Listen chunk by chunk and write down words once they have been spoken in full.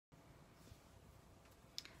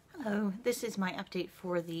Hello, this is my update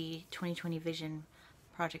for the 2020 Vision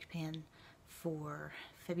project pan for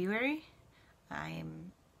February. I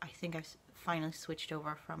think I've finally switched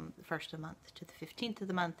over from the 1st of the month to the 15th of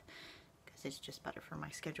the month because it's just better for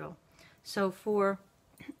my schedule. So for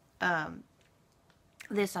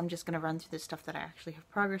this, I'm just going to run through the stuff that I actually have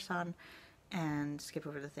progress on and skip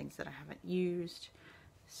over the things that I haven't used.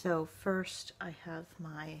 So first I have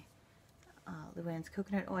my Luann's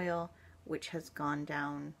coconut oil, which has gone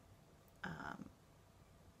down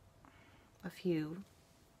a few.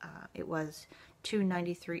 It was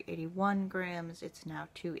 293.81 grams. It's now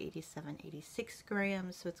 287.86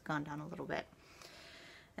 grams, so it's gone down a little bit.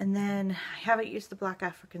 And then I haven't used the Black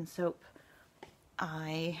African soap.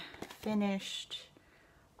 I finished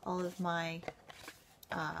all of my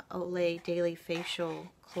Olay Daily Facial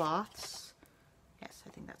cloths. Yes, I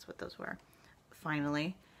think that's what those were,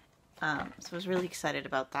 finally. So I was really excited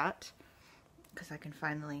about that because I can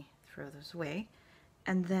finally throw those away.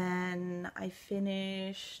 And then I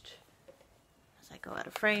finished, as I go out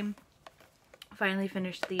of frame, finally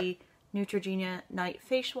finished the Neutrogena Night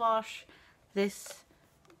Face Wash. This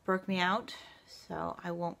broke me out, so I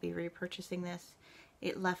won't be repurchasing this.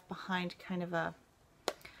 It left behind kind of a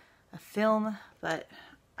film, but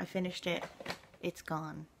I finished it. It's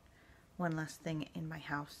gone. One less thing in my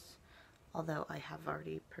house, although I have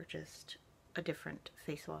already purchased a different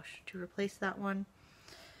face wash to replace that one.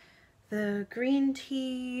 The green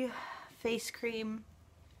tea face cream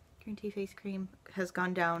has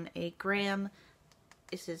gone down 1 gram.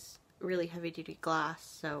 This is really heavy duty glass,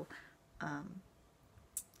 so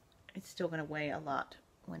it's still going to weigh a lot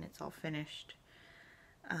when it's all finished.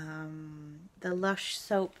 The Lush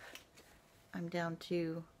soap, I'm down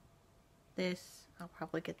to this. I'll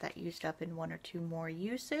probably get that used up in 1 or 2 more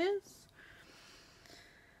uses.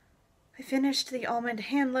 I finished the almond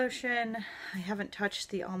hand lotion. I haven't touched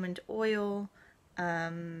the almond oil. My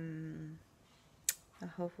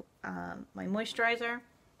moisturizer.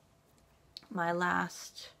 My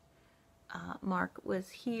last mark was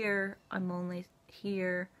here. I'm only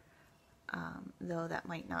here, though that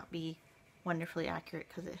might not be wonderfully accurate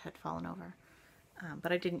because it had fallen over.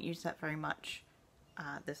 But I didn't use that very much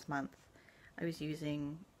this month. I was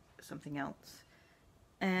using something else.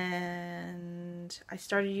 And I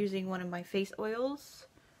started using one of my face oils,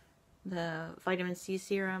 the vitamin C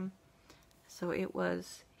serum. So it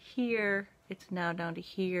was here, it's now down to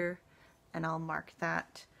here, and I'll mark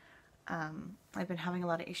that. I've been having a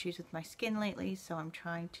lot of issues with my skin lately, so I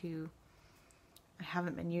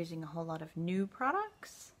haven't been using a whole lot of new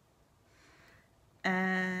products.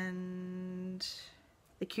 And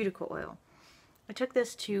the cuticle oil. I took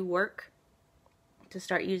this to work to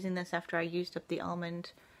start using this after I used up the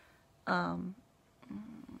almond. So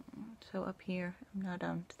up here, I'm now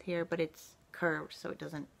down to here, but it's curved, so I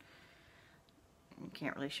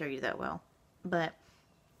can't really show you that well. But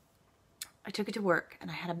I took it to work and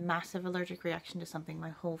I had a massive allergic reaction to something.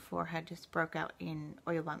 My whole forehead just broke out in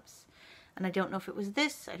oil bumps. And I don't know if it was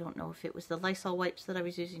this, I don't know if it was the Lysol wipes that I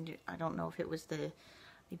was using, I don't know if it was I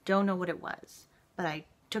don't know what it was. But I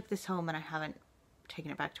took this home and I haven't taken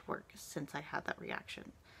it back to work since I had that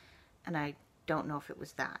reaction. And I don't know if it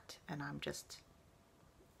was that. And I'm just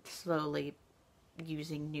slowly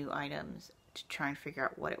using new items to try and figure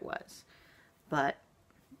out what it was. But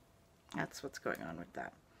that's what's going on with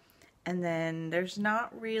that. And then there's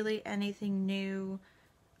not really anything new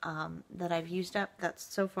that I've used up. That's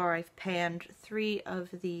so far I've panned 3 of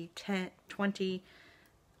the 20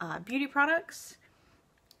 beauty products.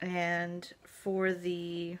 And for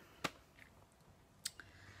the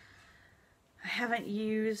I haven't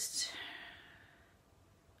used,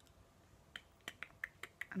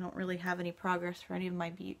 I don't really have any progress for any of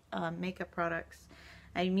my makeup products.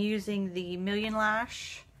 I'm using the Million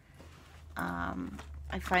Lash.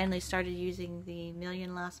 I finally started using the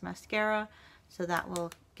Million Lash mascara, so that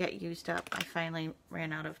will get used up. I finally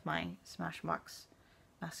ran out of my Smashbox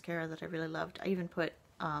mascara that I really loved. I even put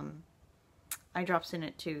eye drops in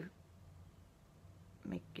it to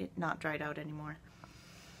make it not dried out anymore.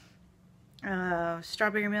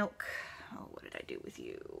 Strawberry milk. Oh, what did I do with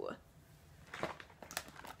you?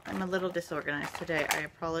 I'm a little disorganized today. I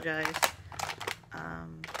apologize. I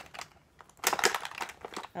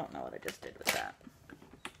don't know what I just did with that.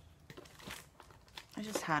 I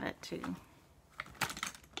just had it too.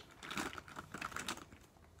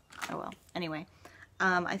 Oh well. Anyway,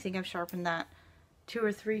 I think I've sharpened that 2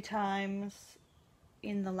 or 3 times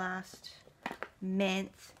in the last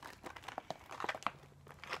month.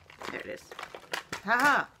 There it is.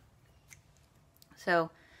 Haha! So,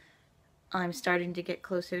 I'm starting to get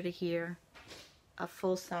closer to here. A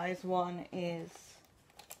full-size one is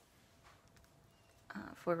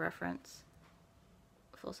for reference.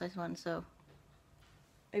 Full-size one, so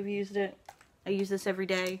I've used it. I use this every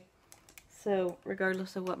day. So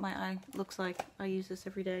regardless of what my eye looks like, I use this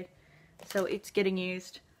every day. So it's getting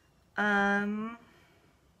used. My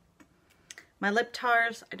lip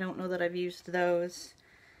tars, I don't know that I've used those.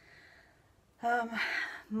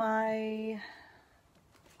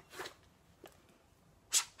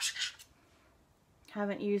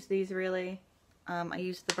 Haven't used these really. I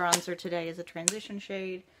used the bronzer today as a transition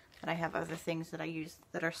shade, but I have other things that I use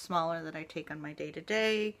that are smaller that I take on my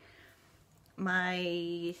day-to-day.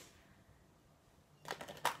 I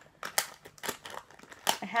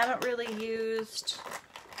haven't really used,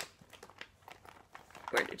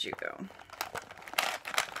 where did you go?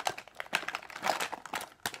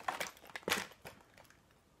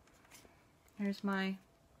 Here's my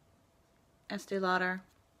Estee Lauder.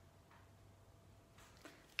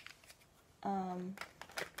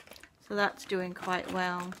 So that's doing quite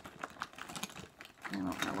well. I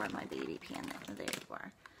don't know where my baby pan is. There you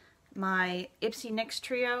are. My Ipsy NYX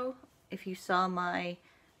Trio, if you saw my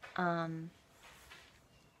Pan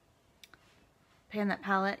That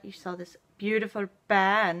palette, you saw this beautiful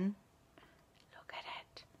pan. Look at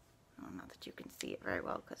it. I don't know that you can see it very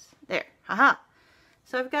well because there, haha.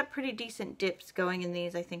 So I've got pretty decent dips going in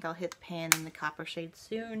these. I think I'll hit the pan in the copper shade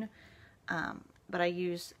soon. But I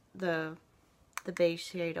use the beige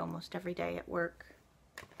shade almost every day at work.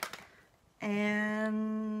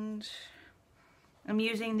 And I'm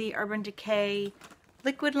using the Urban Decay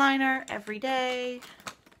liquid liner every day.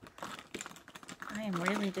 I am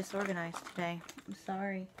really disorganized today. I'm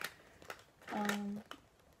sorry.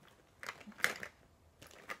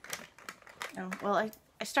 Oh, well, I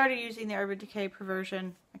started using the Urban Decay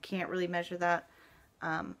Perversion. I can't really measure that.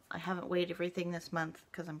 I haven't weighed everything this month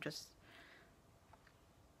because I'm just,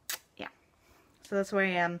 yeah. So that's where I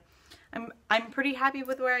am. I'm pretty happy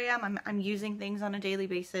with where I am. I'm using things on a daily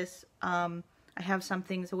basis. I have some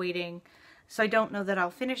things waiting. So I don't know that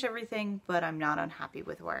I'll finish everything, but I'm not unhappy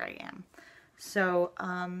with where I am. So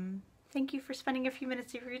thank you for spending a few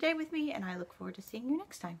minutes of your day with me, and I look forward to seeing you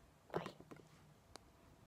next time. Bye.